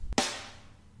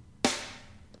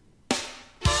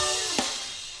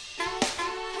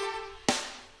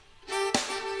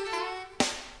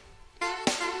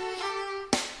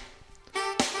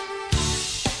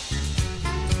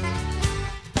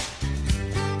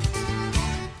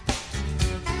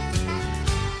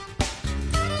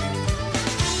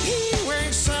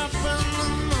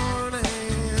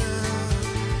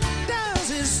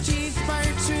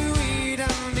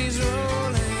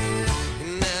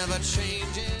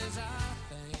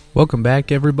Welcome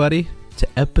back, everybody, to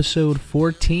episode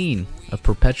 14 of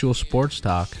Perpetual Sports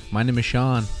Talk. My name is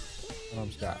Sean. I'm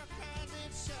Scott.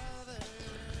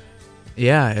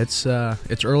 Yeah, it's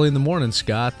early in the morning,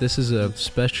 Scott. This is a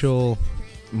special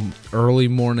early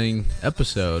morning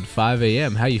episode, 5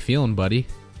 a.m. How you feeling, buddy?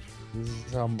 This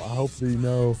is, I hope that you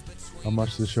know how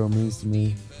much this show means to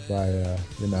me by,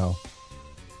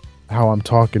 how I'm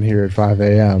talking here at 5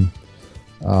 a.m.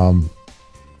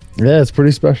 Yeah, it's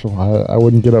pretty special. I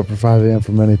wouldn't get up for 5 a.m.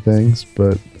 for many things,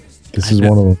 but this is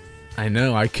one of them. I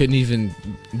know. I couldn't even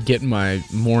get my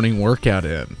morning workout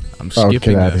in. I'm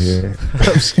skipping get out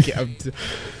this. of here.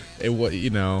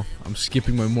 I'm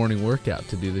skipping my morning workout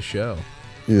to do the show.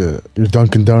 Yeah, your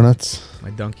Dunkin' Donuts. My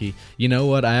donkey. You know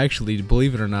what? I actually,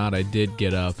 believe it or not, I did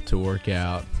get up to work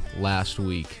out last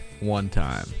week one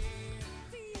time.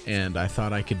 And I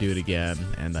thought I could do it again,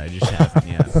 and I just haven't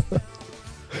yet.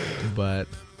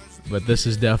 But this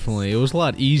is definitely, it was a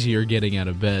lot easier getting out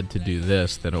of bed to do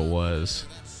this than it was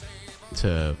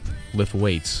to lift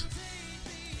weights.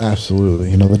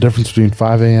 Absolutely. You know, the difference between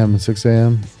 5 a.m. and 6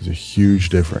 a.m. is a huge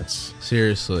difference.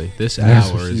 Seriously, this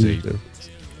That's hour is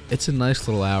it's a nice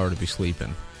little hour to be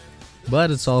sleeping. But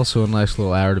it's also a nice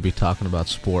little hour to be talking about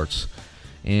sports.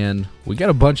 And we got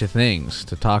a bunch of things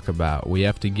to talk about. We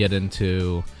have to get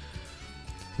into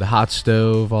the hot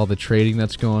stove, all the trading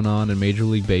that's going on in Major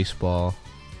League Baseball.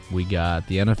 We got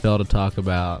the NFL to talk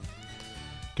about.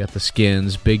 Got the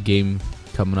Skins, big game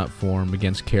coming up for them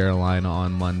against Carolina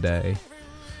on Monday.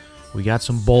 We got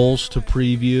some bowls to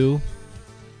preview.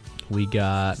 We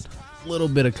got a little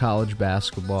bit of college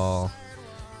basketball.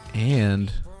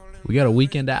 And we got a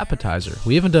weekend appetizer.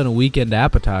 We haven't done a weekend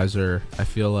appetizer, I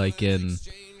feel like, in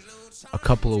a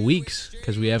couple of weeks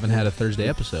because we haven't had a Thursday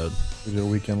episode. We did a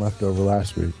weekend leftover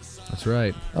last week. That's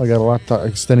right. I got a lot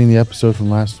extending the episode from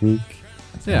last week.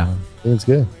 Yeah. I think it's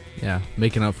good. Yeah,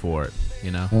 making up for it,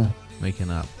 Yeah.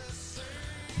 making up.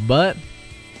 But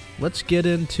let's get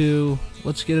into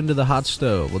the hot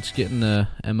stove. Let's get into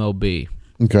MLB.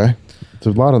 Okay. It's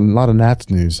a lot of Nats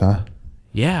news, huh?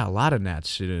 Yeah, a lot of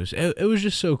Nats news. It was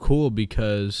just so cool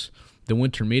because the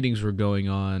winter meetings were going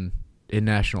on in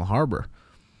National Harbor.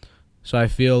 So I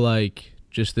feel like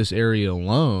just this area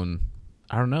alone,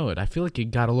 I don't know, I feel like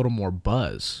it got a little more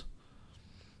buzz.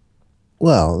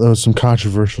 Well, there was some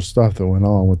controversial stuff that went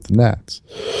on with the Nats.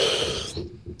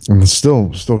 And it's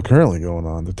still currently going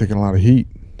on. They're taking a lot of heat.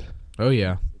 Oh,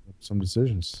 yeah. Some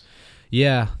decisions.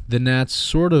 Yeah, the Nats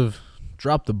sort of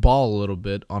dropped the ball a little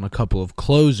bit on a couple of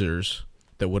closers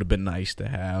that would have been nice to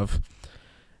have.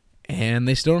 And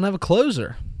they still don't have a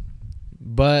closer.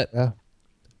 But, Yeah.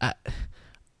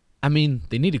 I mean,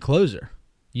 they need a closer.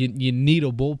 You need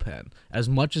a bullpen. As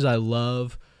much as I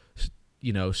love,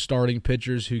 starting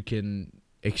pitchers who can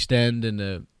extend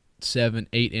into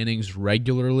 7-8 innings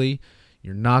regularly,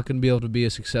 you're not going to be able to be a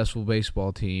successful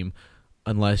baseball team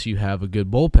unless you have a good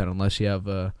bullpen, unless you have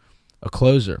a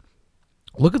closer.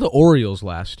 Look at the Orioles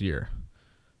last year.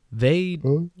 They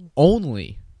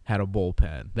only had a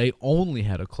bullpen. They only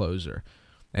had a closer.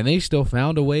 And they still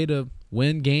found a way to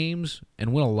win games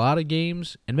and win a lot of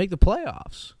games and make the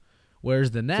playoffs.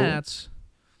 Whereas the Nats,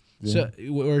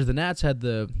 had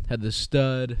the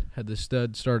stud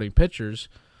starting pitchers,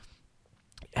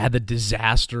 had the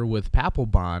disaster with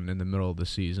Papelbon in the middle of the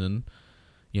season.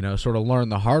 Sort of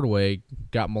learned the hard way.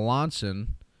 Got Melanson,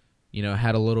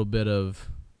 had a little bit of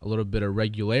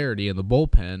regularity in the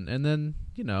bullpen, and then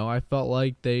I felt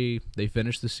like they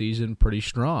finished the season pretty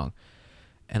strong.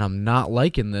 And I'm not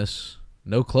liking this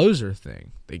no closer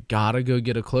thing. They gotta go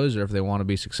get a closer if they want to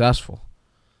be successful.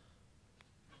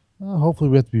 Well, hopefully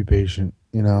we have to be patient.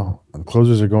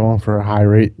 Closers are going for a high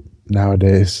rate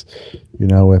nowadays.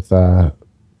 With I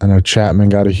know Chapman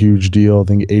got a huge deal. I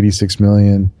think $86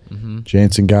 million. Mm-hmm.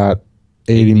 Jansen got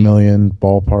 $80 million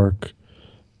ballpark.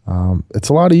 It's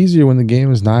a lot easier when the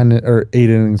game is 8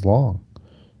 innings long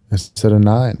instead of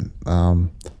 9.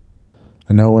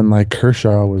 I know when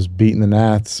Kershaw was beating the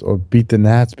Nats or beat the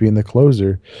Nats being the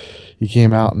closer, he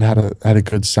came out and had a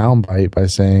good soundbite by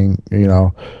saying,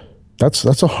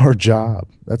 that's a hard job.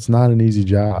 That's not an easy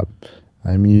job.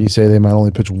 I mean, you say they might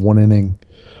only pitch 1 inning,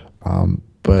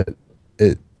 but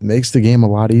it makes the game a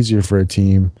lot easier for a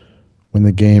team when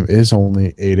the game is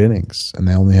only 8 innings and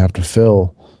they only have to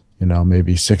fill,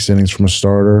 maybe 6 innings from a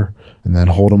starter and then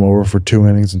hold them over for 2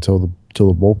 innings until the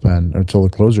bullpen or until the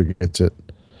closer gets it.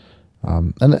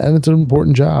 And it's an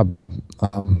important job.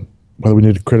 Whether we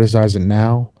need to criticize it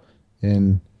now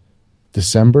in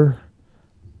December,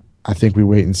 I think we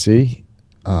wait and see.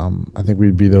 I think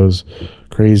we'd be those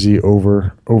crazy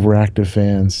overactive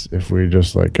fans if we're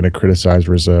just going to criticize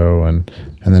Rizzo and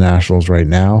the Nationals right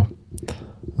now.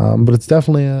 But it's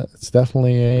definitely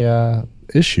a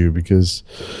issue because,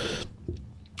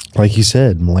 like you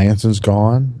said, Melanson's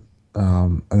gone,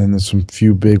 and then there's some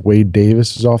few big. Wade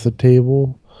Davis is off the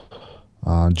table.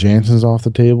 Jansen's off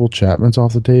the table. Chapman's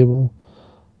off the table.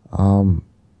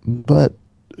 But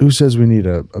who says we need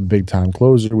a big time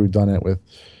closer? We did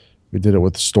it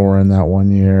with Storin that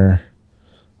one year.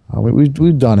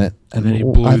 We've done it, And then he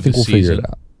blew I the think we'll figure season. it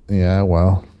out. Yeah,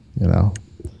 well, you know,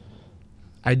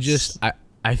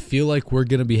 I feel like we're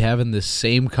gonna be having the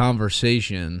same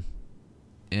conversation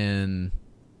in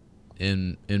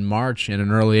in March and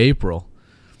in early April.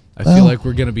 I feel well, like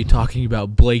we're gonna be talking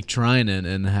about Blake Trinan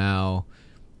and how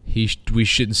we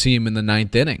shouldn't see him in the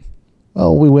ninth inning.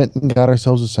 we went and got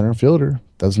ourselves a center fielder.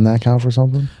 Doesn't that count for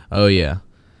something? Oh yeah,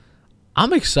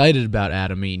 I'm excited about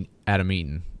Adam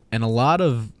Eaton, and a lot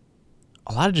of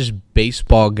just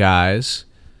baseball guys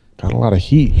Got a lot of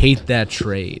heat. hate that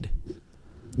trade.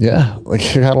 Yeah, like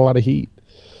I got a lot of heat.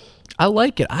 I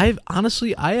like it. I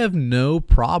have no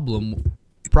problem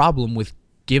with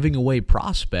giving away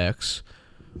prospects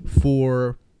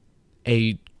for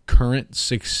a current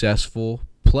successful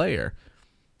player.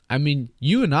 I mean,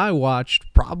 you and I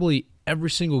watched probably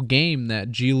every single game that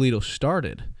Giolito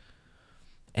started,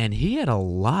 and he had a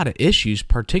lot of issues,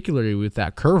 particularly with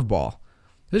that curveball.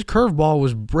 His curveball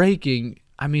was breaking,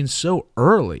 I mean, so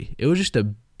early. It was just a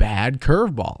bad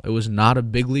curveball. It was not a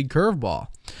big league curveball.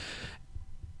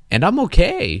 And I'm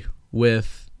okay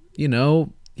with,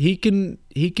 he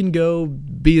can go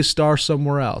be a star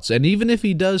somewhere else. And even if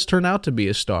he does turn out to be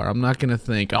a star, I'm not going to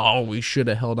think, oh, we should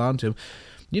have held on to him.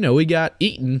 We got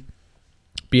Eaton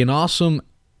being awesome,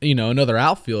 another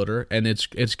outfielder, and it's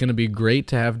going to be great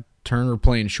to have Turner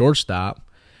playing shortstop.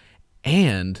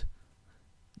 And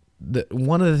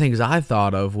one of the things I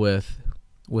thought of with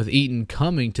Eaton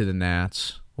coming to the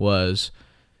Nats was,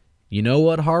 you know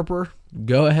what, Harper?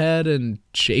 Go ahead and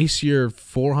chase your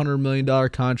 $400 million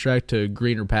contract to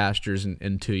greener pastures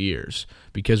in 2 years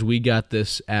because we got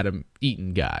this Adam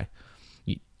Eaton guy.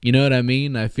 You know what I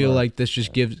mean? I feel like this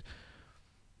just gives.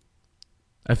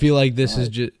 I feel like this is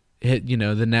just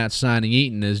the Nats signing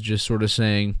Eaton is just sort of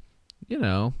saying,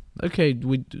 okay,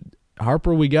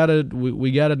 Harper, we got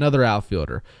another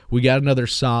outfielder. We got another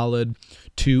solid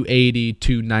 280,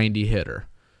 290 hitter.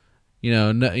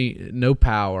 No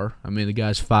power. I mean, the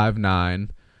guy's 5'9".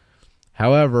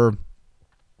 However,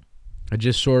 I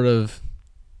just sort of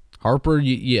Harper,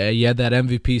 you had that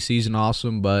MVP season,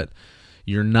 awesome, but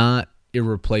you're not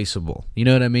irreplaceable. You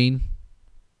know what I mean?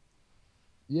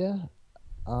 Yeah,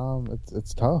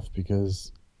 it's tough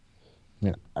because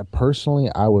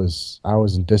I was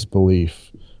in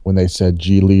disbelief when they said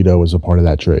Giolito was a part of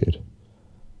that trade.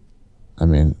 I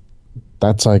mean,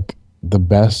 that's like the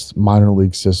best minor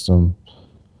league system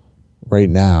right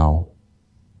now.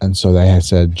 And so they had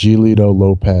said Giolito,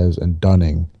 Lopez, and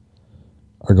Dunning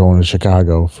are going to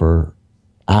Chicago for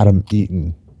Adam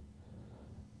Eaton.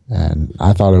 And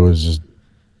I thought it was just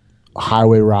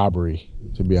highway robbery,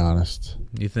 to be honest.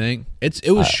 You think?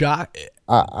 It was shock.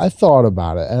 I thought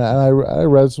about it, and I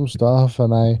read some stuff,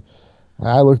 and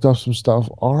I looked up some stuff.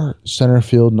 Our center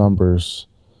field numbers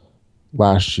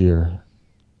last year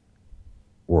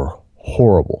were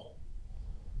horrible.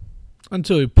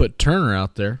 Until we put Turner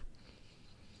out there.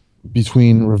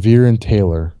 Between Revere and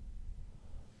Taylor,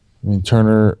 I mean,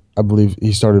 Turner, I believe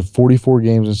he started 44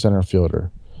 games in center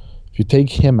fielder. If you take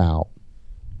him out,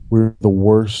 we're the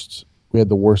worst. We had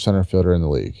the worst center fielder in the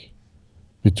league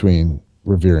between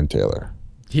Revere and Taylor.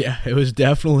 Yeah, it was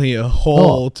definitely a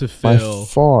hole to fill. By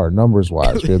far, numbers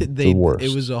wise, we had the worst.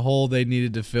 It was a hole they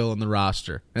needed to fill in the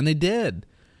roster, and they did.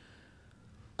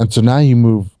 And so now you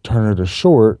move Turner to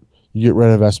short. You get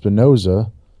rid of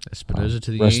Espinoza. Espinoza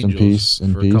to the rest Angels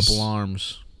in peace. for a couple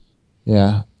arms.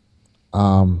 Yeah.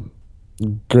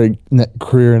 Great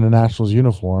career in a Nationals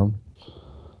uniform.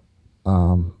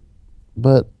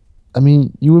 But I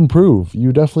mean, you improve.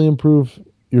 You definitely improve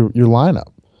your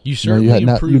lineup. You certainly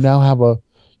improve. You now have a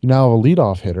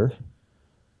leadoff hitter.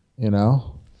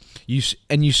 You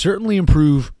certainly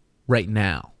improve right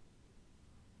now.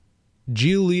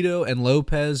 Giolito and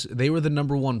Lopez, they were the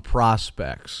number one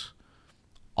prospects.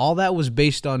 All that was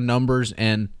based on numbers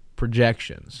and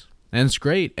projections. And it's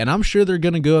great. And I'm sure they're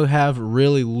going to go have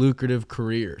really lucrative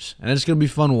careers. And it's going to be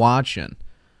fun watching.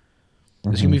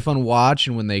 It's going to be fun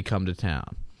watching when they come to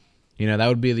town. That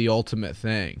would be the ultimate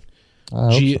thing.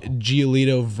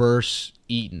 Giolito versus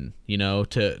Eaton,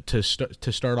 to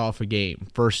start off a game,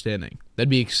 first inning. That'd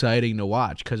be exciting to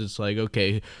watch because it's like,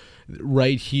 okay,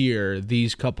 right here,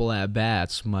 these couple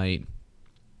at-bats might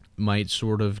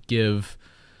sort of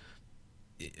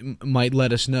might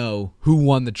let us know who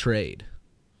won the trade.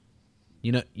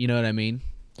 You know what I mean?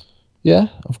 Yeah,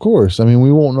 of course. I mean,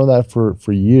 we won't know that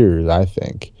for years. I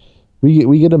think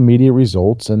we get immediate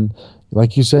results, and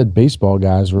like you said, baseball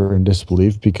guys were in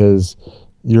disbelief because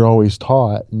you're always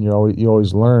taught and you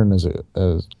always learn as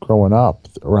growing up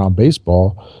around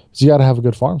baseball is you got to have a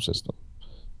good farm system.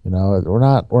 We're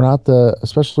not the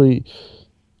especially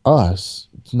us.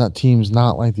 It's not teams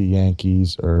not like the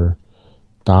Yankees or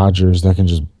Dodgers that can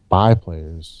just buy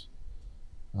players.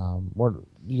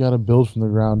 You got to build from the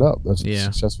ground up. That's what Yeah.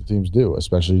 successful teams do.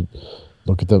 Especially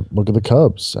look at the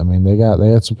Cubs. I mean, they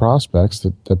had some prospects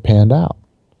that panned out,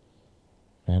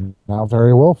 and now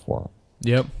very well for them.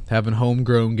 Yep, having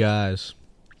homegrown guys.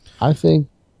 I think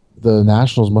the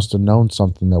Nationals must have known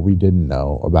something that we didn't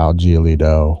know about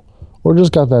Giolito, or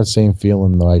just got that same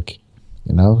feeling like,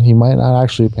 he might not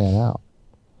actually pan out.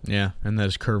 Yeah, and that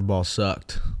his curveball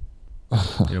sucked.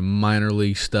 Minor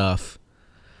league stuff.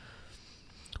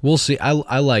 We'll see.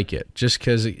 I like it just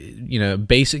because,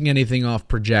 basing anything off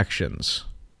projections,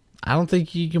 I don't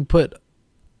think you can put.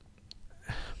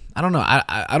 I don't know.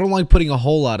 I don't like putting a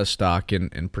whole lot of stock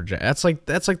in project. That's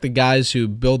like the guys who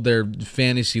build their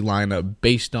fantasy lineup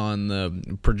based on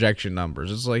the projection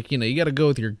numbers. It's like, you got to go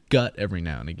with your gut every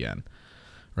now and again,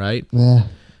 right? Yeah,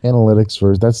 analytics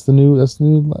first. That's the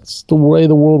way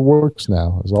the world works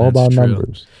now. It's all That's about true.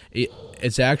 numbers.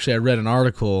 It's actually, I read an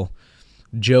article.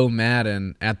 Joe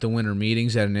Madden at the winter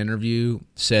meetings at an interview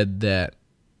said that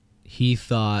he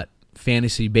thought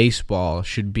fantasy baseball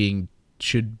should be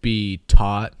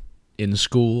taught in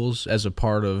schools as a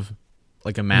part of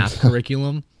like a math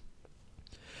curriculum,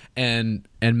 and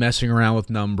messing around with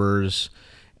numbers,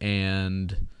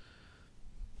 and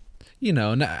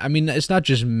I mean, it's not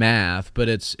just math, but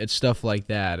it's stuff like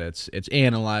that. It's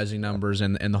analyzing numbers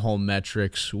and the whole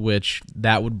metrics, which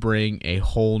that would bring a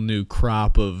whole new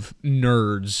crop of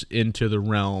nerds into the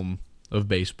realm of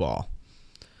baseball.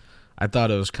 I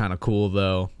thought it was kind of cool,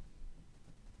 though,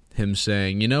 him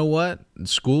saying, you know what,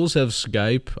 schools have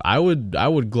Skype. I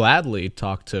would gladly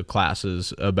talk to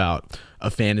classes about a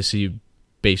fantasy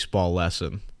baseball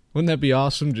lesson. Wouldn't that be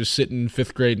awesome? Just sitting in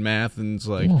fifth grade math and it's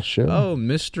like, Yeah, sure. Oh,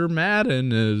 Mr.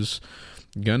 Madden is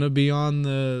gonna be on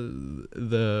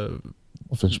the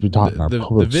If it should be taught in our the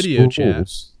public video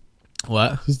schools. chat.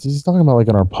 What? He's talking about like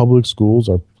in our public schools,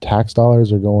 our tax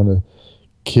dollars are going to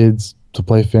kids to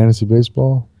play fantasy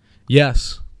baseball.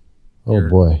 Yes. Oh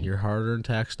boy. Your hard-earned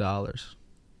tax dollars.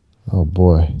 Oh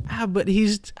boy. But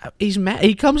he's mad.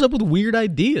 He comes up with weird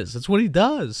ideas. That's what he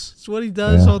does. That's what he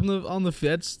does Yeah. on the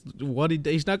that's what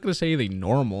he's not going to say anything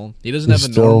normal. He doesn't have a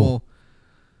normal.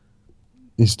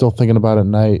 He's still thinking about at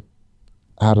night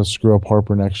how to screw up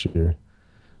Harper next year.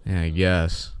 Yeah, I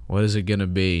guess. What is it going to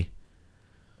be?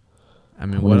 I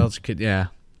mean, what else could? Yeah,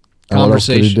 Conversation. What else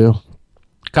could he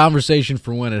do? Conversation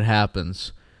for when it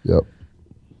happens. Yep.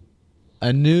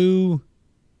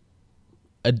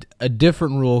 A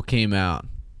different rule came out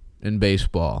in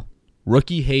baseball.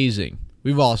 Rookie hazing.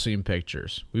 We've all seen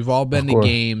pictures. We've all been to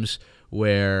games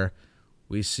where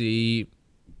we see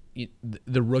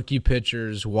the rookie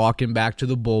pitchers walking back to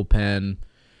the bullpen,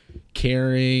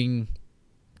 carrying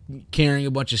a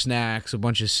bunch of snacks, a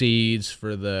bunch of seeds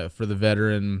for the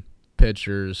veteran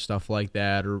pitchers, stuff like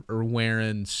that, or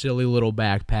wearing silly little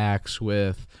backpacks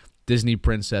with Disney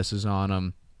princesses on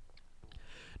them.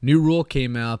 New rule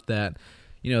came out that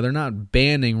they're not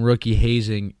banning rookie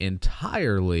hazing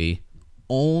entirely,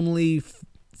 only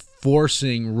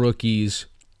forcing rookies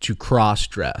to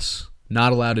cross-dress.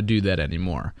 Not allowed to do that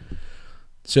anymore.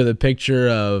 So the picture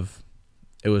of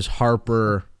it was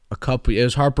Harper in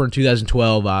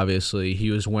 2012, obviously. He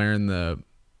was wearing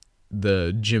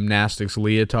the gymnastics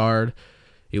leotard.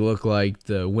 He looked like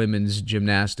the women's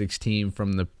gymnastics team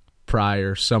from the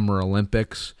prior Summer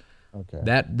Olympics. Okay.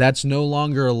 That's no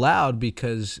longer allowed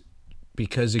because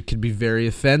it could be very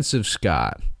offensive,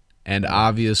 Scott. And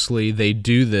obviously they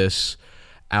do this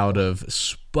out of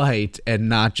spite and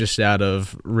not just out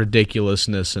of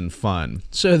ridiculousness and fun.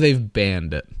 So they've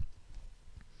banned it.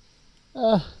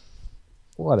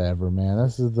 Whatever, man.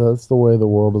 That's the way the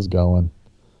world is going.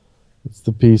 It's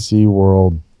the PC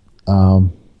world.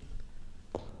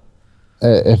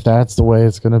 If that's the way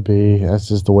it's going to be, that's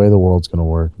just the way the world's going to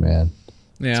work, man.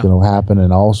 Yeah. It's going to happen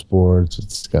in all sports.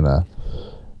 It's going to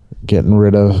getting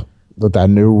rid of that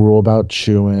new rule about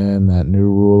chewing, that new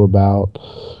rule about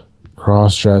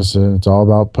cross-dressing. It's all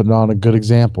about putting on a good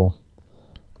example.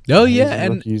 Oh, yeah.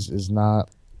 And rookies is not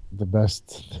the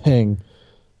best thing.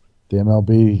 The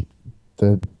MLB,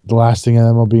 the last thing an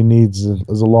MLB needs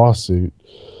is a lawsuit.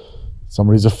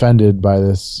 Somebody's offended by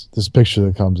this picture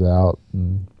that comes out,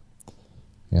 and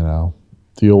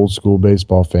the old school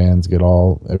baseball fans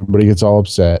everybody gets all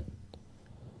upset.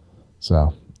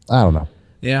 So I don't know.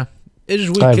 Yeah, it's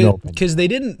just I have no weird opinion. because they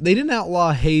didn't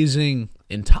outlaw hazing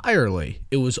entirely.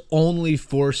 It was only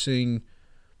forcing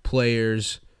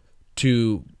players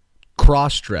to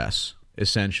cross dress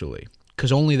essentially,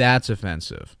 because only that's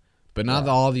offensive, but not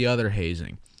all the other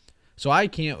hazing. So I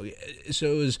can't.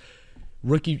 So it was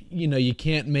rookie. You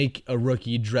can't make a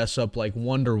rookie dress up like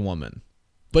Wonder Woman,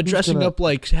 but have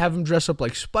him dress up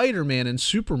like Spider-Man and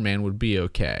Superman would be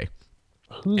okay.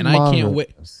 Who's And I can't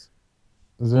wait. this?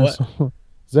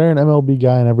 Is there an MLB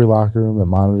guy in every locker room that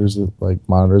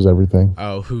monitors everything?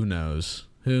 Oh, who knows?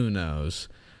 Who knows?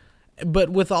 But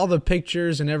with all the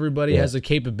pictures and everybody has the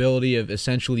capability of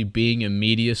essentially being a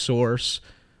media source,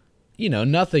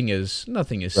 nothing is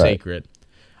sacred.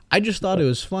 I just thought it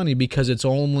was funny because it's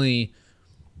only,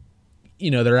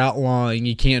 they're outlawing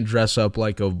you can't dress up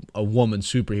like a woman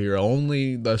superhero,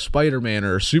 only the Spider-Man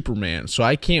or Superman. So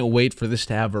I can't wait for this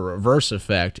to have a reverse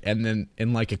effect, and then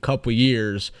in like a couple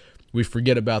years we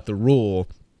forget about the rule,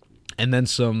 and then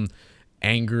some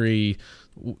angry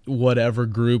whatever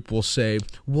group will say,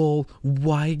 well,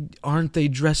 why aren't they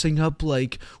dressing up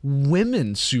like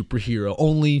women superhero,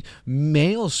 only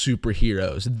male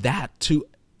superheroes? That to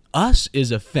us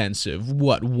is offensive.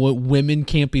 What women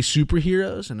can't be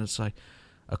superheroes? And it's like,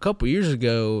 a couple years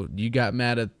ago you got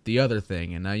mad at the other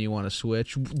thing and now you want to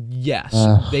switch. Yes,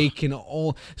 they can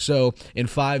all. So in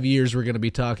 5 years we're going to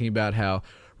be talking about how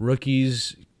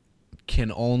rookies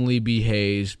can only be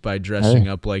hazed by dressing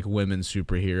up like women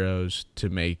superheroes to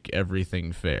make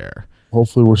everything fair.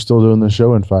 Hopefully we're still doing the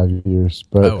show in 5 years,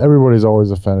 but everybody's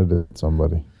always offended at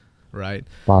somebody. Right.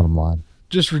 Bottom line.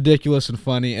 Just ridiculous and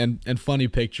funny, and funny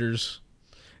pictures.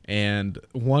 And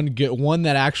one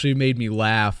that actually made me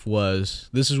laugh was,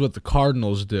 this is what the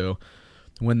Cardinals do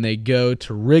when they go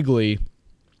to Wrigley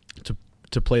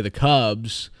to play the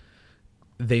Cubs.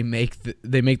 They make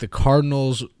the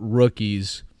Cardinals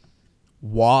rookies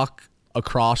walk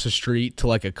across the street to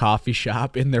like a coffee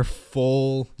shop in their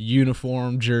full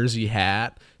uniform jersey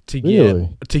hat to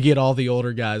get all the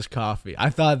older guys coffee.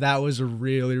 I thought that was a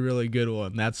really, really good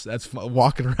one. That's fun.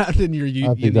 Walking around in your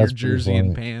jersey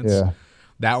and pants. Yeah.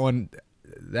 That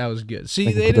was good.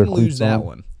 See, they didn't lose that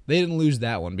one. They didn't lose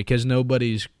that one because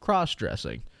nobody's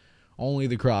cross-dressing. Only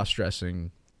the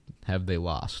cross-dressing have they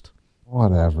lost.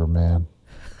 Whatever, man.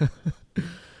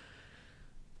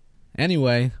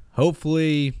 Anyway,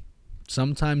 hopefully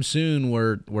sometime soon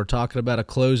we're talking about a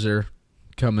closer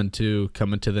coming to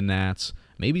the Nats.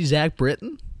 Maybe Zach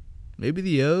Britton. Maybe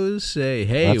the O's say,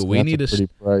 "Hey, we need a pretty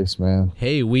price, man.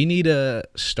 Hey, we need a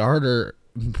starter.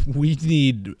 We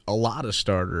need a lot of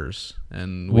starters."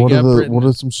 And what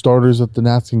are some starters that the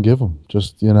Nats can give them?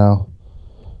 Just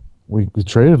we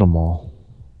traded them all.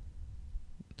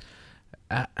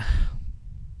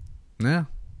 Yeah,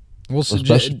 well,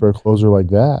 especially for a closer like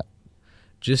that.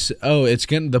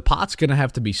 The pot's gonna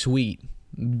have to be sweet.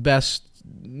 Best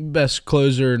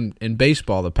closer in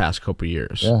baseball the past couple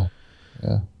years.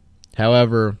 Yeah.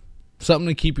 However, something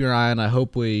to keep your eye on. I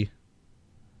hope we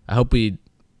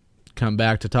come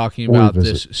back to talking about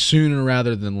this sooner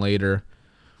rather than later.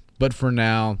 But for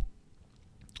now,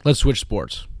 let's switch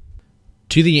sports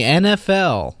to the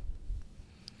NFL.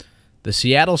 The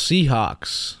Seattle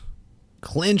Seahawks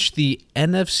clinched the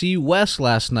NFC West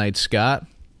last night, Scott.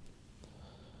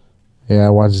 Yeah, I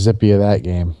watched zippy of that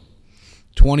game.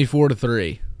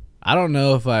 24-3. I don't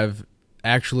know if I've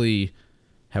actually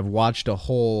have watched a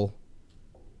whole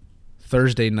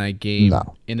Thursday night game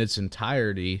in its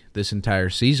entirety this entire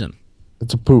season.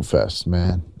 It's a poop fest,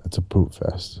 man. It's a poop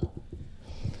fest.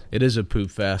 It is a poop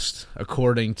fest,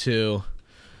 according to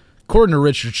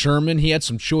Richard Sherman. He had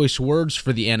some choice words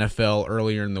for the NFL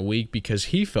earlier in the week because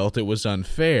he felt it was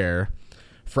unfair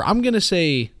for, I'm going to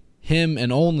say, him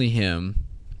and only him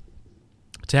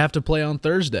to have to play on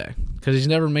Thursday, because he's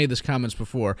never made these comments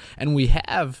before. And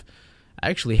I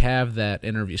actually have that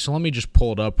interview. So let me just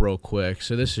pull it up real quick.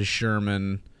 So this is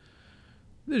Sherman.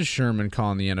 This is Sherman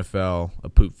calling the NFL a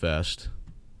poop fest.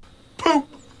 Poop.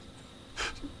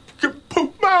 Get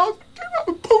poop mouth.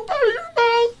 Get poop out of your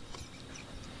mouth.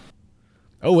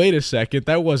 Oh, wait a second.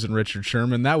 That wasn't Richard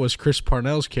Sherman. That was Chris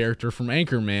Parnell's character from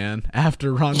Anchorman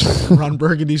after Ron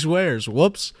Burgundy swears.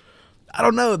 Whoops. I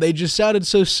don't know. They just sounded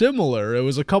so similar. It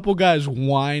was a couple guys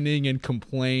whining and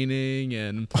complaining,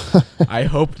 and I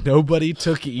hope nobody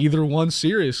took either one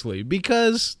seriously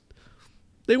because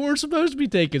they weren't supposed to be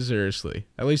taken seriously.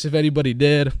 At least if anybody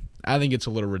did, I think it's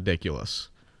a little ridiculous.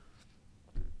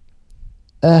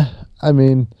 I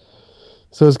mean,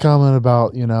 so his comment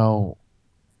about,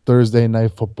 Thursday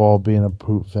night football being a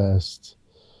poop fest.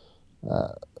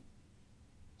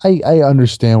 I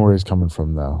understand where he's coming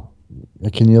from, though.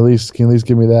 Can you at least give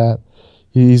me that?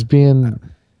 He's being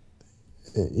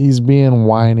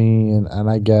whiny and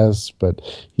I guess, but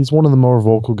he's one of the more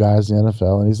vocal guys in the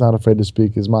NFL, and he's not afraid to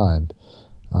speak his mind.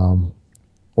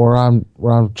 Where I'm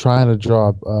trying to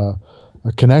draw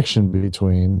a connection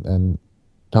between and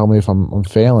tell me if I'm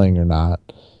failing or not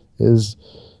is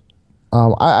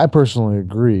I personally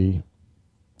agree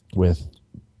with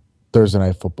Thursday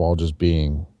Night Football just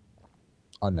being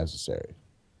unnecessary.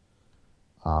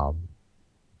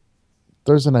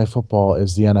 Thursday Night Football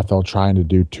is the NFL trying to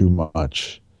do too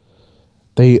much.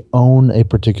 They own a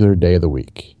particular day of the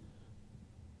week.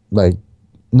 Like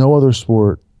no other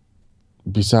sport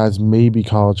besides maybe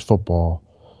college football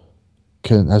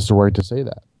has the right to say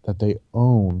that they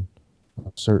own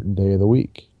a certain day of the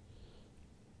week.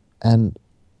 And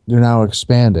they're now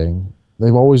expanding.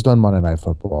 They've always done Monday Night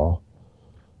Football.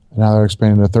 And now they're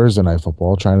expanding to Thursday Night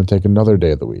Football, trying to take another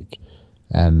day of the week.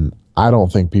 And I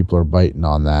don't think people are biting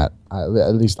on that.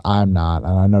 At least I'm not,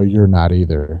 and I know you're not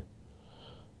either.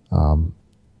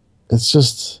 It's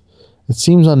just, it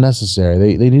seems unnecessary.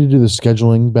 They need to do the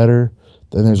scheduling better.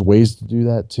 Then there's ways to do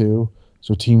that too,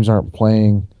 so teams aren't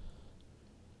playing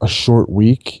a short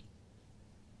week.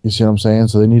 You see what I'm saying?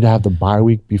 So they need to have the bye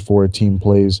week before a team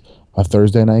plays a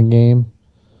Thursday night game.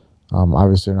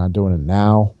 Obviously, they're not doing it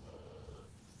now,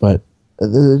 but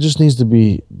there just needs to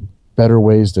be better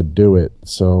ways to do it.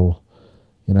 So,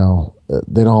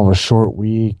 they don't have a short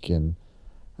week, and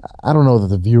I don't know that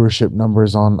the viewership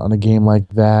numbers on a game like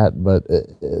that, but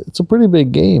it's a pretty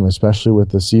big game, especially with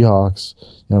the Seahawks,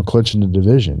 clinching the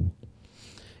division.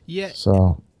 Yeah.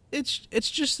 So it's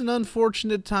just an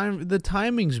unfortunate time. The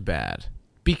timing's bad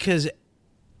because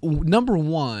number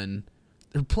one,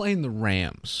 they're playing the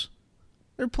Rams.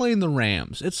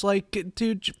 It's like,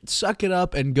 dude, suck it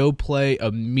up and go play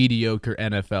a mediocre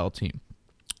NFL team.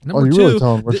 Number you're two, really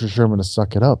telling Richard Sherman to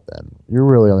suck it up then. You're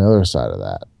really on the other side of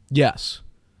that. Yes.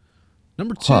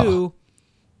 Number two,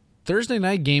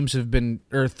 Thursday games have been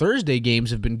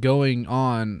going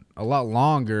on a lot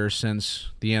longer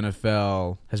since the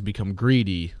NFL has become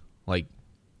greedy, like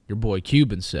your boy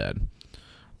Cuban said.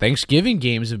 Thanksgiving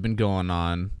games have been going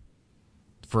on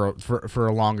for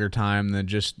a longer time than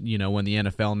just, when the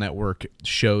NFL Network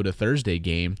showed a Thursday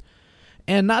game.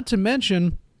 And not to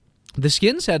mention, the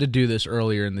Skins had to do this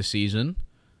earlier in the season.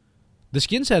 The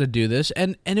Skins had to do this,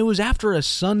 and it was after a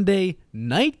Sunday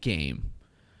night game.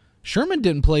 Sherman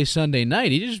didn't play Sunday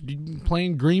night. He just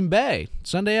playing Green Bay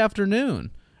Sunday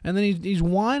afternoon, and then he's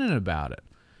whining about it.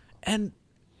 And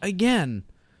again,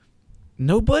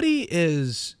 nobody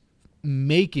is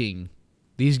making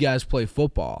these guys play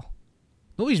football.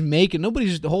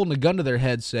 Nobody's holding a gun to their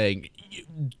head saying,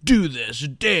 do this,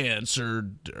 dance, or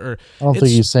I don't think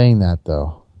he's saying that,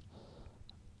 though.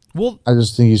 Well, I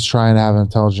just think he's trying to have an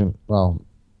intelligent,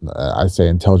 I say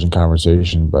intelligent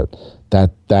conversation, but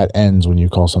that ends when you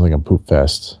call something a poop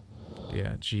fest.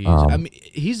 Yeah, geez.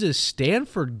 He's a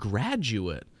Stanford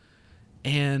graduate,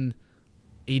 and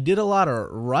he did a lot of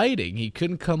writing. He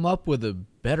couldn't come up with a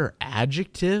better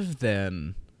adjective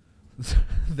than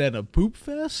a poop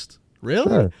fest? Really?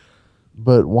 Sure.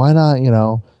 But why not,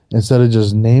 instead of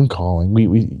just name calling,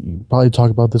 we probably talk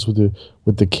about this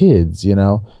with the kids,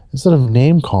 instead of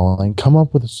name calling, come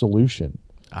up with a solution.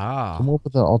 Come up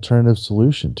with an alternative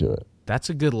solution to it. That's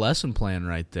a good lesson plan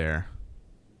right there.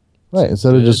 Right.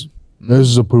 Instead of just, this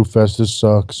is a poop fest, this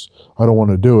sucks, I don't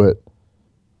want to do it.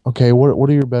 Okay, what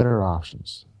are your better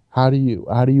options? How do you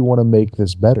want to make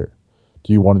this better?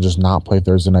 Do you want to just not play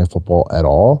Thursday Night Football at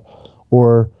all?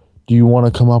 Or do you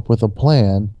want to come up with a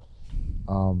plan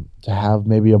to have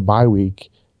maybe a bye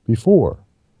week before,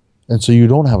 and so you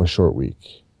don't have a short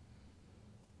week?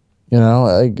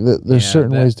 There's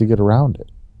certain ways to get around it.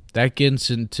 That gets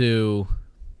into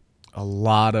a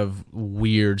lot of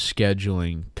weird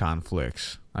scheduling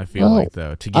conflicts. I feel like,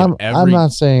 though, to get I'm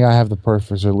not saying I have the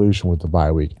perfect solution with the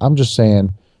bye week. I'm just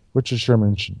saying Richard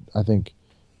Sherman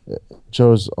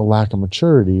shows a lack of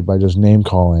maturity by just name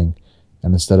calling,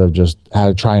 and instead of just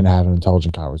trying to have an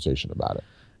intelligent conversation about it.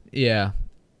 Yeah.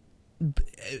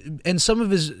 And some of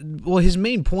his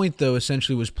main point, though,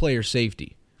 essentially was player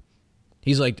safety.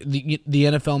 He's like, the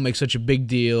NFL makes such a big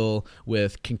deal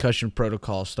with concussion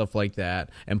protocol, stuff like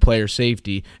that, and player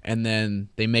safety, and then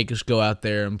they make us go out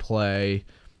there and play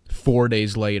 4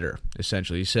 days later,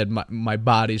 essentially. He said, my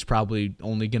body's probably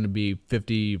only going to be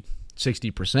 50,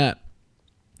 60%.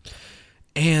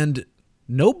 And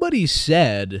nobody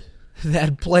said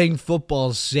that playing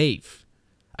football's safe.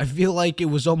 I feel like it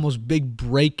was almost big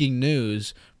breaking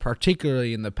news,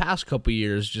 particularly in the past couple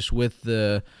years, just with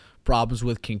the problems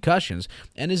with concussions.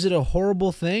 And is it a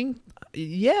horrible thing?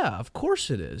 Yeah, of course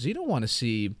it is. You don't want to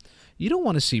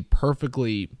see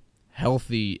perfectly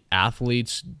healthy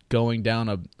athletes going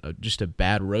down just a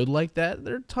bad road like that.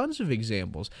 There are tons of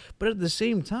examples. But at the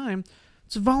same time,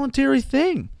 it's a voluntary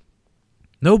thing.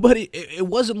 It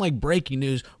wasn't like breaking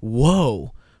news.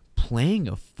 Whoa, playing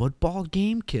a football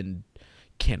game can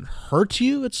hurt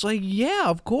you? It's like, yeah,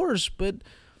 of course, but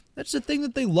that's the thing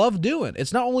that they love doing.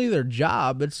 It's not only their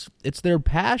job, it's their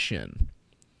passion.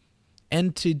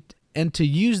 And to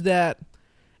use that,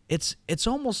 it's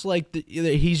almost like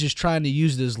he's just trying to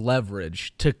use this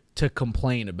leverage to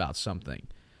complain about something.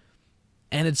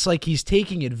 And it's like he's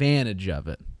taking advantage of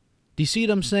it. Do you see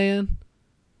what I'm saying?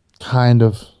 Kind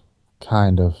of.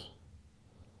 I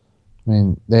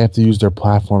mean, they have to use their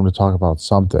platform to talk about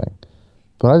something.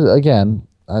 But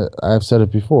I've said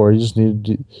it before. You just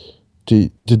need to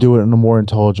do it in a more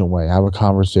intelligent way. Have a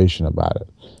conversation about it.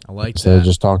 I like instead that. of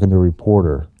just talking to a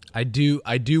reporter. I do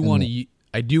want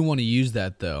to use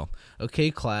that though.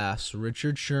 Okay, class.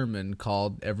 Richard Sherman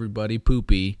called everybody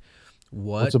poopy.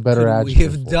 What's a better could we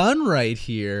adjective have for done right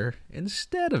here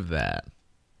instead of that?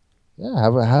 Yeah,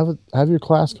 have your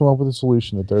class come up with a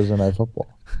solution to Thursday Night Football.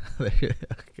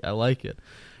 I like it.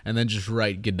 And then just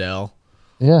write Goodell.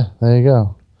 Yeah, there you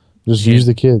go. Just use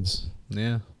the kids.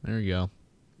 Yeah, there you go.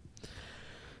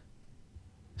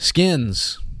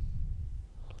 Skins.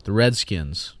 The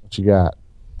Redskins. What you got?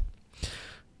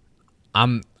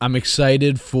 I'm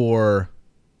excited for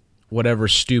whatever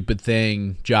stupid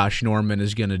thing Josh Norman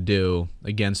is going to do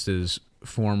against his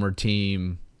former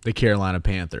team, the Carolina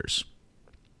Panthers.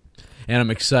 And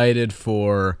I'm excited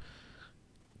for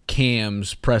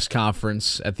Cam's press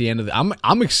conference at the end of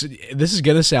the. This is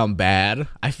gonna sound bad.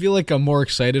 I feel like I'm more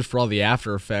excited for all the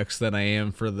after effects than I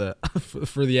am for the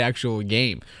for the actual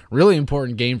game. Really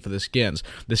important game for the Skins.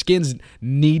 The Skins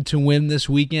need to win this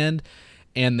weekend,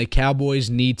 and the Cowboys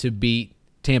need to beat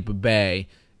Tampa Bay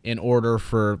in order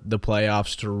for the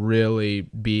playoffs to really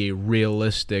be a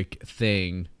realistic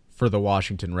thing for the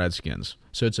Washington Redskins.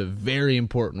 So it's a very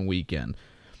important weekend.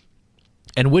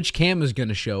 And which Cam is going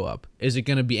to show up? Is it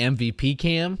going to be MVP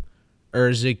Cam, or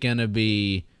is it going to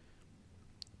be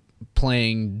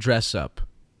playing dress up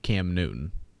Cam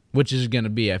Newton? Which is going to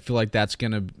be? I feel like that's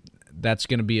going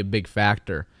to be a big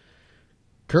factor.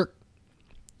 Kirk,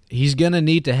 he's going to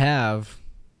need to have,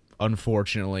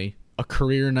 unfortunately, a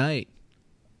career night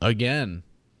again.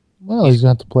 Well, he's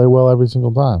going to have to play well every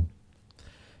single time.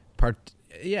 But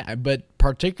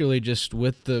particularly just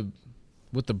with the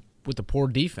poor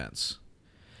defense.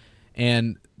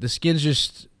 And the Skins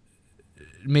just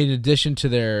made an addition to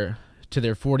their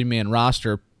 40-man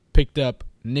roster, picked up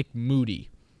Nick Moody,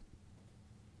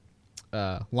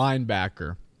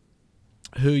 linebacker,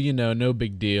 who, no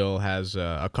big deal, has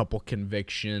a couple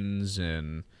convictions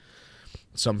and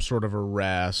some sort of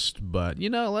arrest, but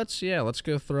let's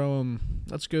go throw him.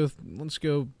 Let's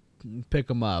go pick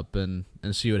him up and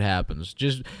see what happens.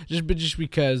 Just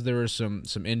because there were some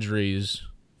injuries,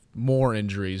 more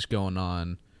injuries going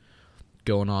on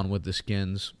with the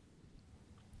Skins.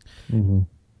 Mm-hmm.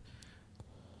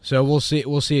 So we'll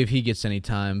see if he gets any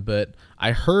time. But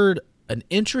I heard an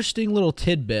interesting little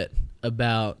tidbit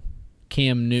about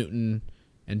Cam Newton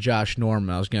and Josh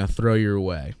Norman. I was going to throw your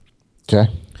way.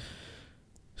 Okay.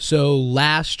 So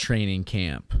last training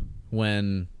camp,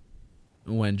 when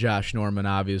Josh Norman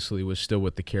obviously was still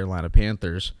with the Carolina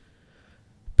Panthers,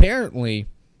 apparently,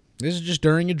 this is just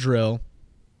during a drill,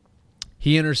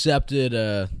 he intercepted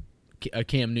a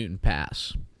Cam Newton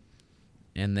pass.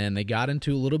 And then they got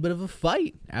into a little bit of a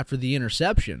fight after the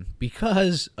interception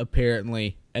because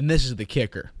apparently, and this is the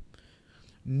kicker,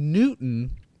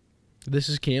 Newton, this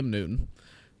is Cam Newton,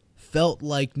 felt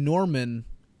like Norman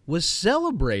was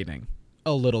celebrating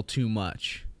a little too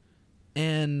much.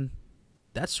 And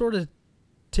that sort of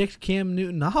ticked Cam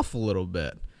Newton off a little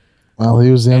bit. Well, he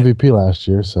was the MVP last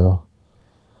year, so.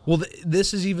 Well,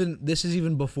 this is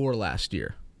even before last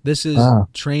year. This is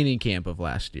training camp of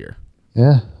last year.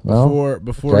 Yeah, well,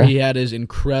 before he had his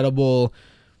incredible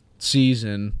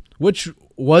season, which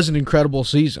was an incredible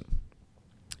season.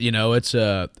 It's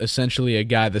essentially a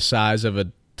guy the size of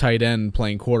a tight end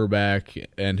playing quarterback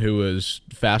and who was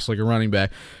fast like a running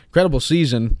back. Incredible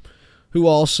season, who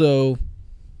also,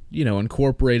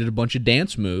 incorporated a bunch of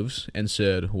dance moves and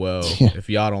said, well, if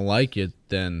y'all don't like it,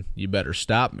 then you better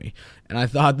stop me. And I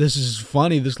thought this is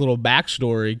funny, this little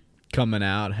backstory coming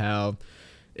out, how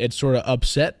it sort of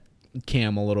upset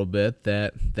Cam a little bit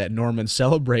that Norman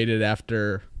celebrated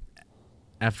after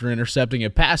intercepting a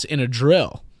pass in a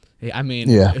drill. I mean,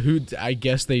 I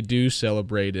guess they do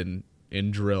celebrate in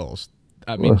drills.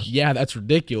 I mean, yeah, that's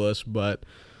ridiculous, but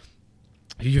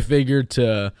you figured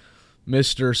to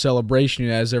Mr. Celebration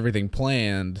who has everything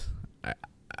planned,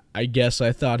 I guess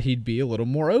I thought he'd be a little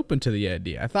more open to the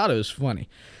idea. I thought it was funny.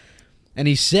 And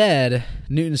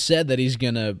Newton said that he's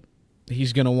gonna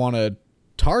want to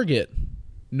target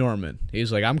Norman.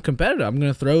 He's like, I'm competitive. I'm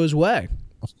gonna throw his way.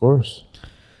 Of course.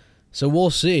 So we'll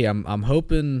see. I'm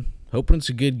hoping it's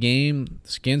a good game.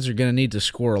 The Skins are gonna need to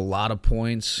score a lot of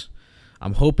points.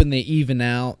 I'm hoping they even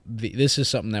out. This is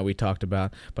something that we talked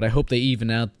about, but I hope they even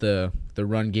out the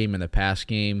run game and the pass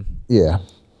game. Yeah,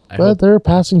 but they're a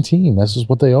passing team. That's just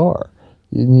what they are.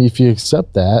 If you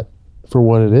accept that for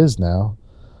what it is now,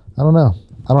 I don't know.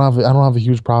 I don't have a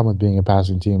huge problem with being a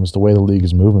passing team. It's the way the league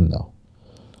is moving, though.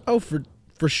 Oh,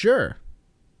 for sure.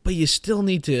 But you still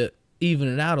need to even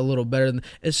it out a little better,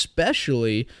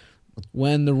 especially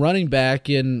when the running back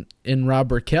in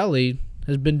Robert Kelly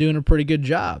has been doing a pretty good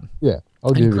job. Yeah.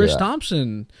 And Chris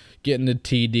Thompson getting a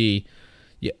TD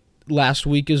last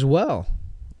week as well.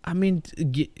 I mean,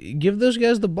 give those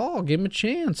guys the ball. Give them a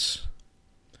chance.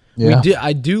 Yeah.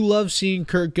 I do love seeing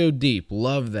Kirk go deep.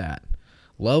 Love that.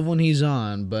 Love when he's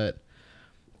on, but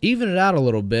even it out a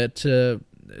little bit to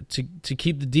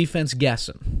keep the defense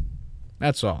guessing.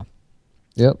 That's all.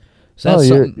 Yep. So that's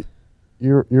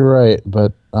you're right,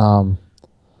 but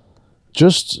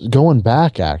just going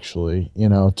back, actually,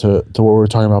 to what we were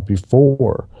talking about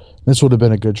before, this would have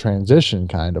been a good transition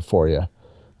kind of for you.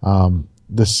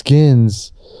 The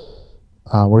Skins,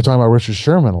 we're talking about Richard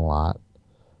Sherman a lot,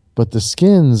 but the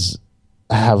Skins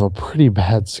have a pretty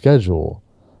bad schedule.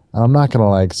 And I'm not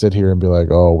going to sit here and be like,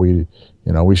 oh, we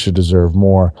should deserve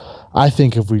more. I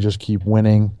think if we just keep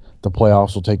winning, the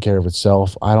playoffs will take care of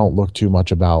itself. I don't look too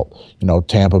much about,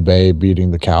 Tampa Bay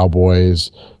beating the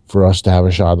Cowboys for us to have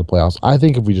a shot at the playoffs. I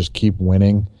think if we just keep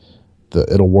winning,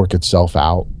 it'll work itself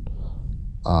out.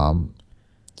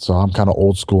 So I'm kind of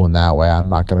old school in that way. I'm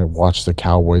not going to watch the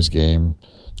Cowboys game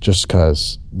just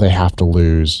because they have to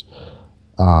lose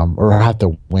or have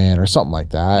to win or something like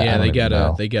that. Yeah,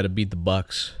 they gotta beat the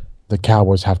Bucks. The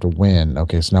Cowboys have to win.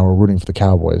 Okay, so now we're rooting for the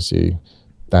Cowboys. See,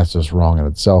 that's just wrong in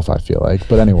itself, I feel like.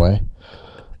 But anyway,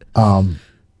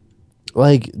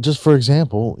 just for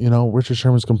example, Richard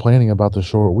Sherman's complaining about the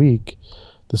short week.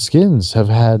 The Skins have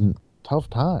had tough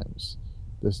times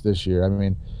this year. I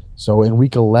mean, so in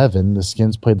week 11, the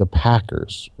Skins played the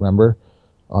Packers, remember?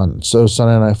 So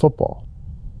Sunday Night Football.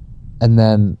 And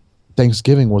then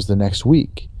Thanksgiving was the next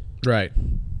week. Right.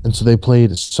 And so they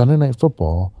played Sunday Night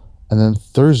Football and then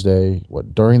Thursday,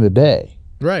 during the day.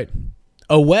 Right.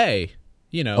 Away,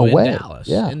 Away. in Dallas.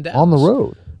 Yeah, in Dallas. on the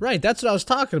road. Right, that's what I was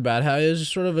talking about, how it was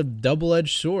sort of a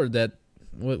double-edged sword, that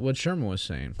what Sherman was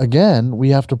saying. Again, we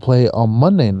have to play on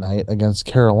Monday night against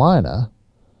Carolina,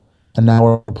 and now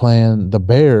we're playing the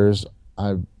Bears.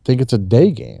 I think it's a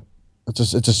day game. It's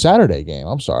a Saturday game.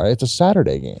 I'm sorry. It's a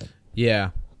Saturday game.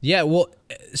 Yeah. Yeah, well,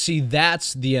 see,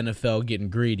 that's the NFL getting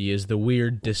greedy, is the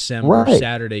weird December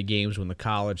Saturday games when the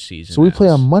college season So we play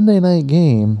a Monday night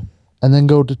game and then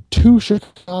go to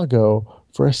Chicago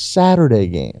for a Saturday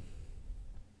game.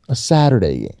 A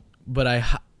Saturday game. But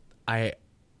I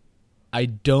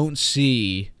don't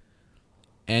see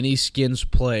any Skins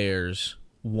players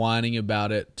whining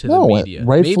about it to the media.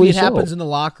 Maybe it happens in the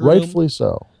locker room. Rightfully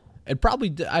so.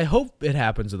 I hope it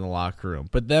happens in the locker room.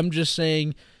 But them just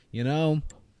saying,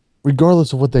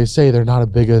 regardless of what they say, they're not a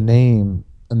big a name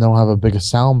and they don't have a big a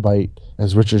soundbite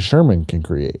as Richard Sherman can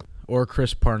create. Or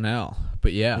Chris Parnell.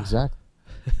 But yeah. Exactly.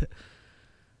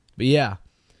 But yeah.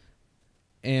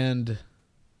 And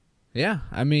yeah,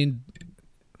 I mean,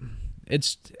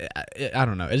 I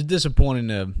don't know. It's disappointing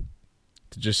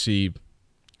to just see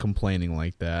complaining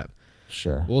like that.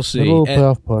 Sure. We'll see. A little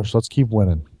playoff push. Let's keep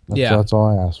winning. That's all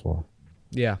I ask for.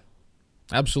 Yeah,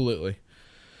 absolutely.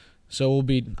 So we'll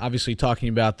be obviously talking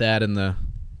about that in the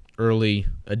early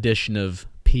edition of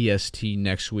PST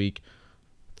next week.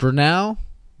 For now,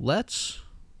 let's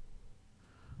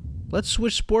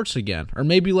switch sports again. Or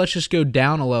maybe let's just go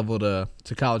down a level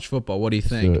to college football. What do you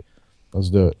think? Let's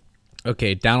do it.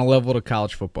 Okay, down a level to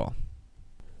college football.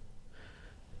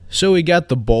 So we got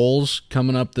the bowls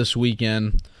coming up this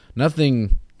weekend.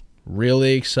 Nothing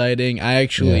really exciting.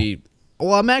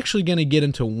 I'm actually going to get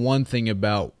into one thing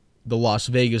about the Las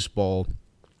Vegas Bowl,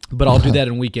 but I'll do that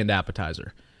in weekend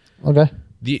appetizer. Okay.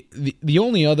 The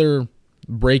only other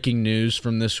breaking news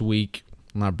from this week,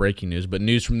 not breaking news, but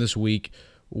news from this week,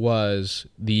 was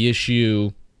the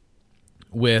issue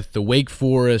with the Wake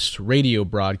Forest radio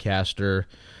broadcaster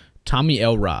Tommy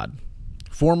Elrod,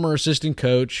 former assistant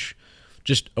coach,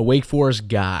 just a Wake Forest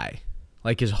guy,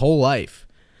 like his whole life.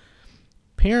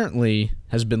 Apparently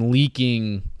has been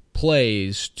leaking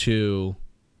plays to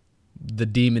the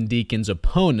Demon Deacons'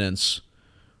 opponents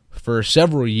for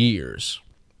several years.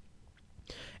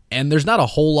 And there's not a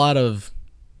whole lot of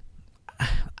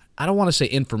I don't want to say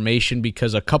information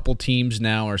because a couple teams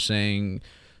now are saying,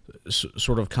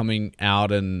 sort of coming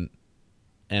out and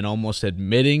almost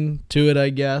admitting to it, I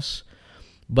guess.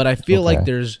 But I feel like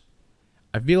there's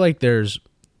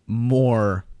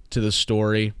more to the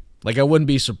story. Like, I wouldn't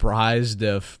be surprised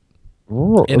if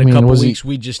in a couple weeks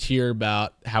we just hear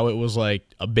about how it was like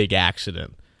a big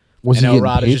accident. Was and he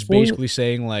Elrod is just paid for basically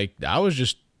saying, like, I was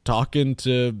just talking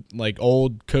to like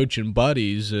old coaching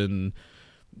buddies and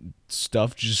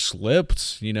stuff just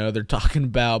slipped. You know, they're talking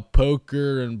about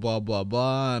poker and blah blah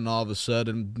blah, and all of a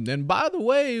sudden, and by the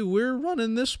way, we're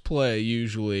running this play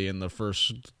usually in the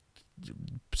first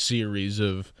series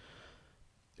of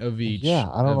each. Yeah,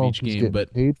 I don't know if he's game, getting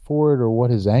but paid for it or what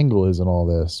his angle is in all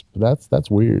this. But that's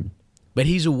weird. But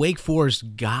he's a Wake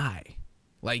Forest guy.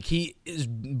 Like, he is.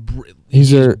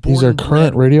 He's our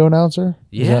current radio announcer.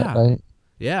 Yeah, is that right?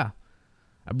 Yeah.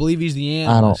 I believe he's the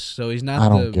analyst, so he's not. I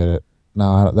don't get it.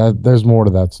 No, there's more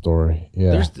to that story.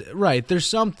 Yeah, there's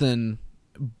something,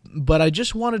 but I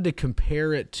just wanted to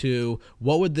compare it to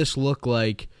what would this look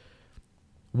like?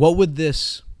 What would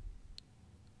this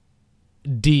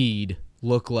deed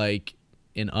look like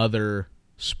in other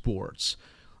sports?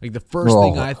 Like, the first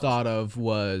thing I thought of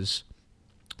was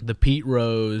the Pete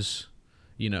Rose,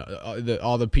 you know,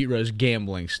 all the Pete Rose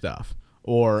gambling stuff,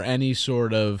 or any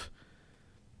sort of,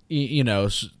 you know,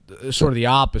 sort of the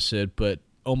opposite, but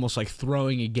almost like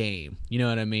throwing a game. You know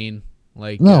what I mean?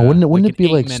 Like, no, wouldn't it be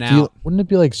like wouldn't it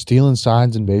be like stealing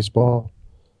signs in baseball?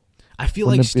 I feel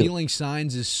like stealing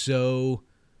signs is so.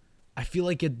 I feel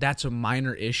like that's a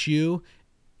minor issue,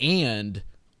 and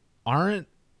aren't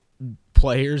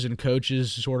players and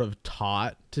coaches sort of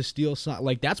taught to steal signs?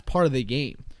 Like, that's part of the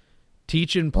game.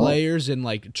 Teaching players and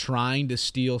like trying to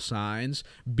steal signs,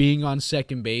 being on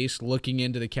second base, looking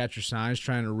into the catcher's signs,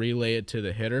 trying to relay it to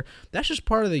the hitter. That's just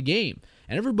part of the game.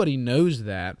 And everybody knows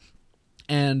that.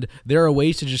 And there are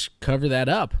ways to just cover that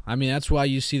up. I mean, that's why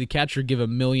you see the catcher give a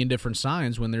million different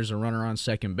signs when there's a runner on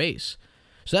second base.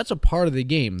 So that's a part of the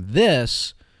game.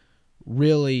 This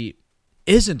really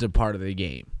isn't a part of the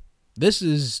game. This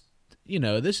is,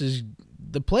 this is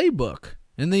the playbook,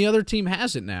 and the other team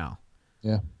has it now.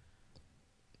 Yeah.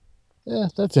 Yeah,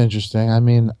 that's interesting. I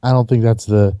mean, I don't think that's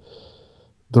the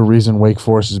reason Wake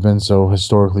Forest has been so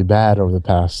historically bad over the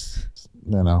past,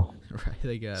 right,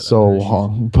 they got so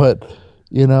long. But,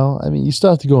 I mean, you still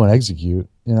have to go and execute.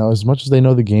 As much as they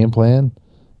know the game plan,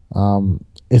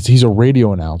 he's a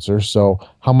radio announcer, so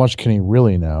how much can he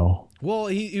really know? Well,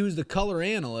 he was the color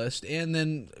analyst, and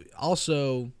then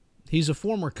also he's a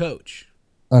former coach.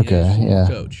 Okay,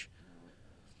 coach.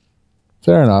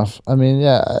 Fair enough. I mean,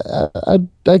 yeah,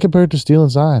 I compare it to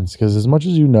stealing signs, because as much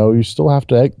as you still have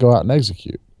to go out and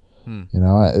execute.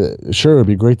 Sure, it would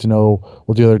be great to know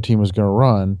what the other team was going to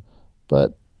run,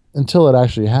 but until it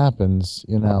actually happens,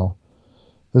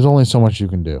 there's only so much you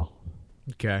can do.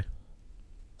 Okay.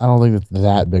 I don't think it's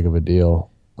that big of a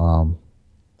deal.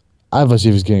 Obviously,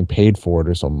 if he's getting paid for it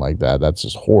or something like that, that's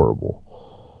just horrible.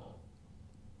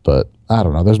 But I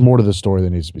don't know. There's more to the story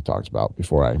that needs to be talked about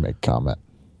before I make a comment.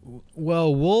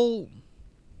 Well, we'll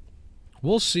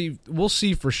see. We'll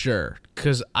see for sure,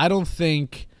 because I don't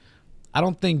think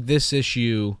this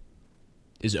issue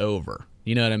is over.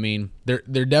 You know what I mean?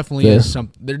 There definitely is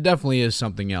some. There definitely is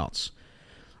something else.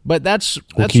 But that's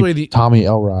really the Tommy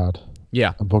Elrod.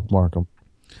 Yeah, a bookmark him.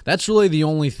 That's really the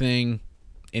only thing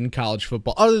in college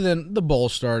football, other than the bowl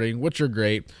starting, which are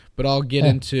great. But I'll get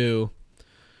into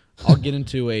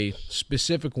a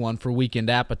specific one for weekend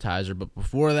appetizer. But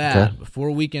before that, before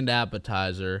weekend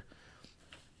appetizer,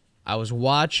 I was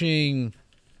watching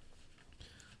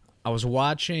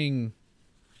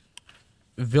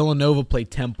Villanova play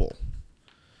Temple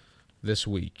this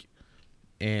week,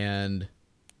 and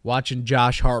watching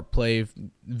Josh Hart play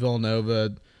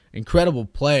Villanova, incredible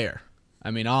player. I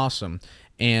mean, awesome.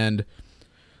 And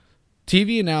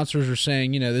TV announcers are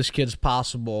saying, this kid's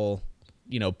possible,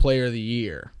 player of the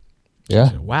year. Yeah.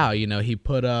 So, wow, he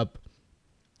put up,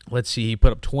 he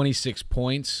put up 26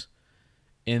 points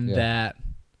in that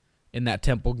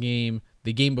Temple game.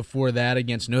 The game before that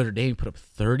against Notre Dame, put up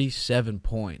 37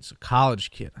 points. A college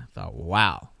kid. I thought,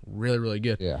 wow, really, really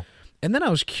good. Yeah. And then I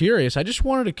was curious. I just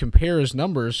wanted to compare his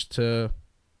numbers to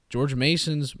George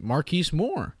Mason's Marquise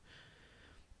Moore.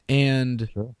 And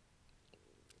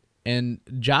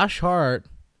Josh Hart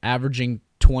averaging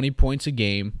 20 points a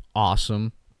game,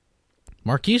 awesome.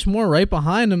 Marquise Moore right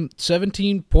behind him,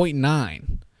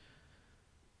 17.9.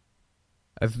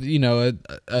 A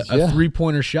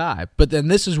 3-pointer shy. But then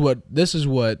this is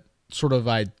what sort of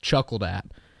I chuckled at.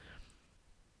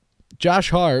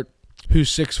 Josh Hart,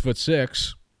 who's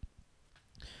 6'6",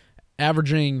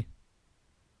 averaging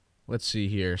let's see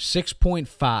here,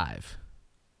 6.5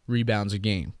 rebounds a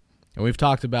game. And we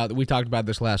talked about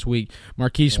this last week.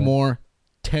 Marquise Moore,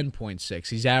 10.6.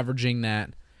 He's averaging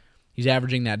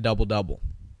that double-double.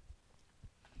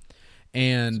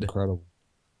 And Incredible.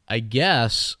 I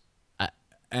guess,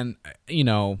 and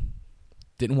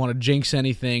didn't want to jinx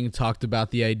anything, talked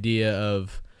about the idea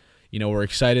of, we're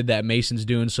excited that Mason's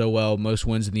doing so well, most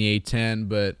wins in the A10,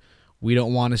 but we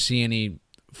don't want to see any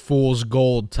fool's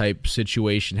gold type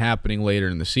situation happening later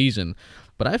in the season.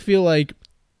 But I feel like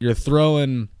you're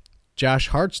throwing Josh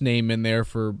Hart's name in there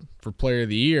for Player of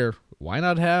the Year. Why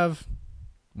not have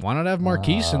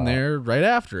Marquise in there right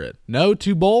after it? No,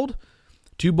 too bold?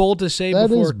 Too bold to say That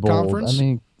before is bold. conference? I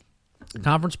mean,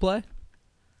 conference play?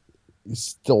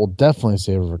 still definitely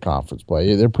save it for conference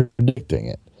play. They're predicting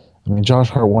it. I mean, Josh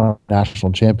Hart won a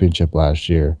national championship last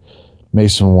year.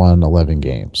 Mason won 11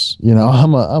 games.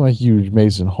 I'm a huge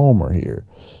Mason homer here,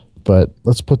 but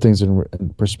let's put things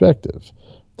in perspective.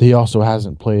 He also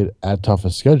hasn't played as tough a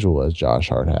schedule as Josh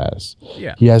Hart has.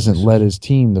 Yeah. He hasn't led his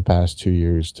team the past 2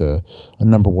 years to a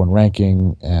number one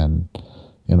ranking and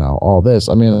all this.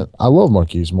 I mean, I love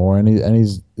Marquise Moore, and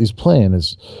he's playing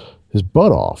his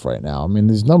butt off right now. I mean,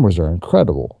 these numbers are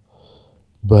incredible.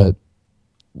 But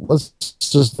let's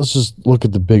just look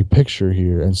at the big picture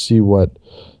here and see what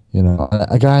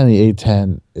a guy in the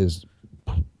A10 is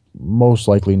most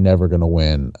likely never going to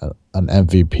win an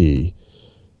MVP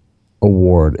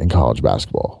award in college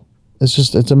basketball.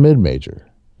 It's a mid-major.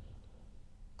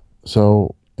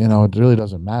 So, it really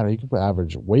doesn't matter. He could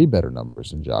average way better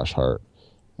numbers than Josh Hart.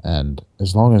 And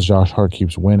as long as Josh Hart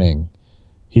keeps winning,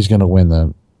 he's going to win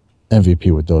the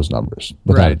MVP with those numbers,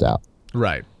 without a doubt.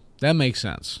 Right. That makes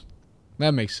sense.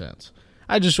 I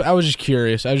was just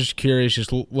curious.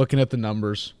 Just looking at the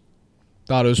numbers.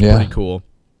 Thought it was pretty cool.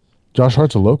 Josh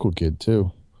Hart's a local kid,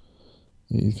 too.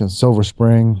 He's from Silver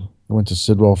Spring. He went to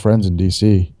Sidwell Friends in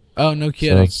D.C. Oh, no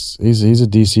kidding. So he's a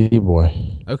D.C.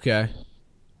 boy. Okay.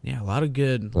 Yeah, a lot of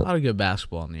good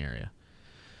basketball in the area.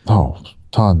 Oh,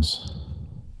 tons.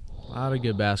 A lot of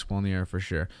good basketball in the area for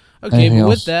sure. Okay, Anything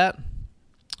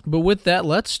but with that,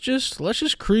 let's just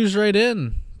cruise right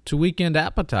in to weekend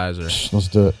appetizer. Let's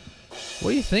do it. What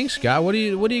do you think, Scott? What are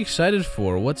you excited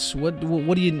for? What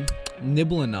are you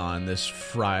nibbling on this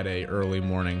Friday early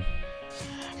morning?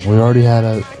 We already had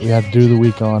to do the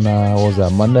week on what was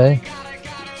that, Monday?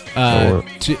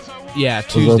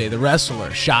 Tuesday. The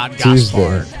wrestler Shad Tuesday.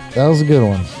 Gaspard. That was a good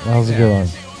one.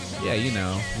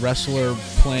 Yeah, wrestler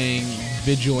playing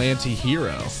vigilante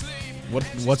hero.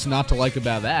 What's not to like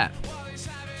about that?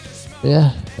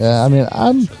 Yeah. I mean,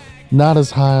 I'm not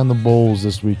as high on the bowls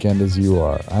this weekend as you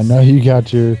are. I know you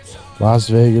got your Las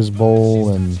Vegas bowl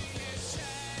and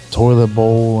toilet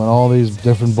bowl and all these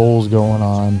different bowls going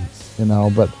on,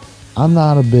 but I'm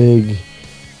not a big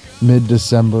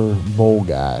mid-December bowl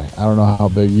guy. I don't know how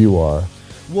big you are.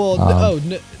 Well,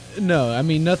 no, I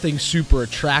mean, nothing super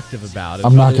attractive about it.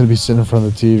 I'm not going to be sitting in front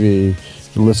of the TV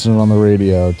listening on the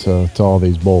radio to all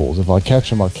these bowls. If I catch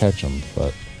them, I'll catch them.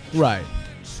 But right.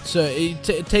 So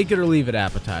take it or leave it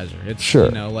appetizer. It's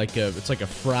sure. It's like a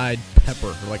fried pepper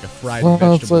or like a fried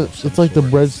vegetable. It's like the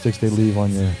breadsticks they leave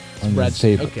on your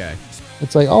table. Okay.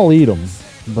 It's like I'll eat them,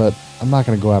 but I'm not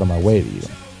going to go out of my way to eat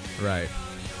them. Right.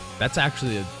 That's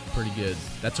actually a pretty good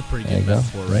metaphor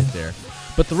right there.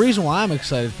 But the reason why I'm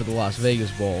excited for the Las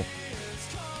Vegas Bowl,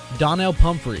 Donnell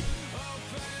Pumphrey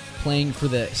playing for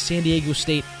the San Diego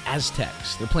State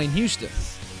Aztecs. They're playing Houston.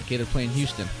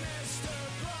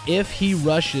 If he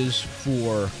rushes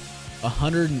for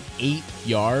 108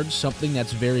 yards, something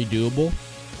that's very doable,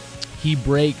 he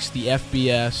breaks the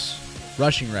FBS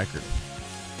rushing record.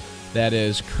 That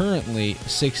is currently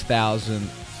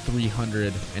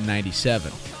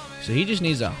 6,397. So he just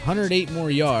needs 108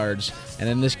 more yards, and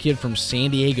then this kid from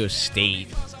San Diego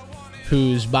State,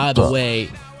 who's, by the way,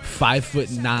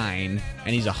 5'9", and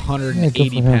he's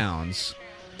 180 pounds.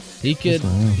 He could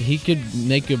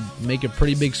make a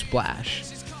pretty big splash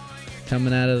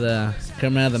coming out of the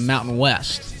Mountain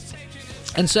West.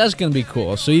 And so that's going to be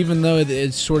cool. So even though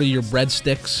it's sort of your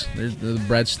breadsticks,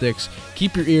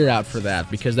 keep your ear out for that,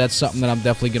 because that's something that I'm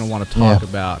definitely going to want to talk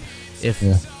about if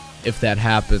that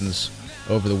happens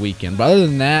over the weekend. But other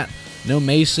than that, no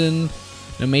Mason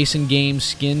game.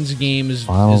 Skins game is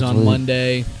on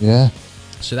Monday. Yeah.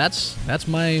 So that's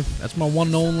my one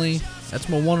and only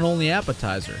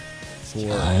appetizer for.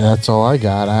 That's all I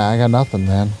got. I got nothing,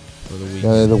 man. For the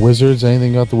weekend. The Wizards.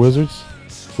 Anything about the Wizards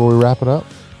before we wrap it up?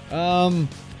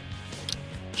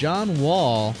 John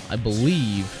Wall, I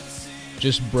believe,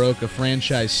 just broke a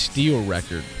franchise steal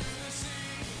record.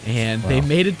 And they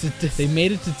made it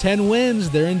to 10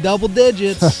 wins. They're in double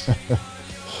digits.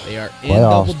 They are in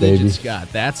Playoffs, double digits, baby. Scott.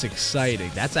 That's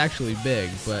exciting. That's actually big.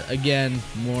 But again,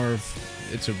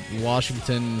 it's a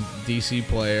Washington, D.C.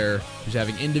 player who's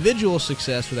having individual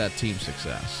success without team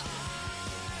success.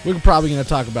 We're probably going to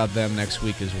talk about them next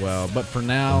week as well. But for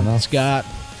now, Scott,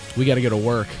 we got to go to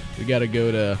work. We got to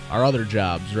go to our other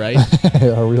jobs, right?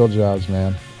 Our real jobs,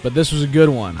 man. But this was a good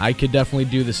one. I could definitely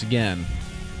do this again.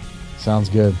 Sounds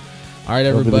good. All right,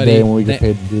 It'll be everybody. the day when we get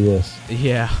paid to do this.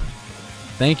 Yeah.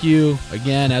 Thank you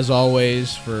again, as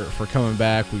always, for coming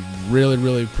back. We really,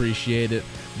 really appreciate it.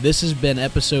 This has been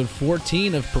episode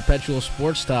 14 of Perpetual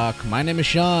Sports Talk. My name is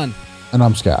Sean. And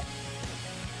I'm Scott.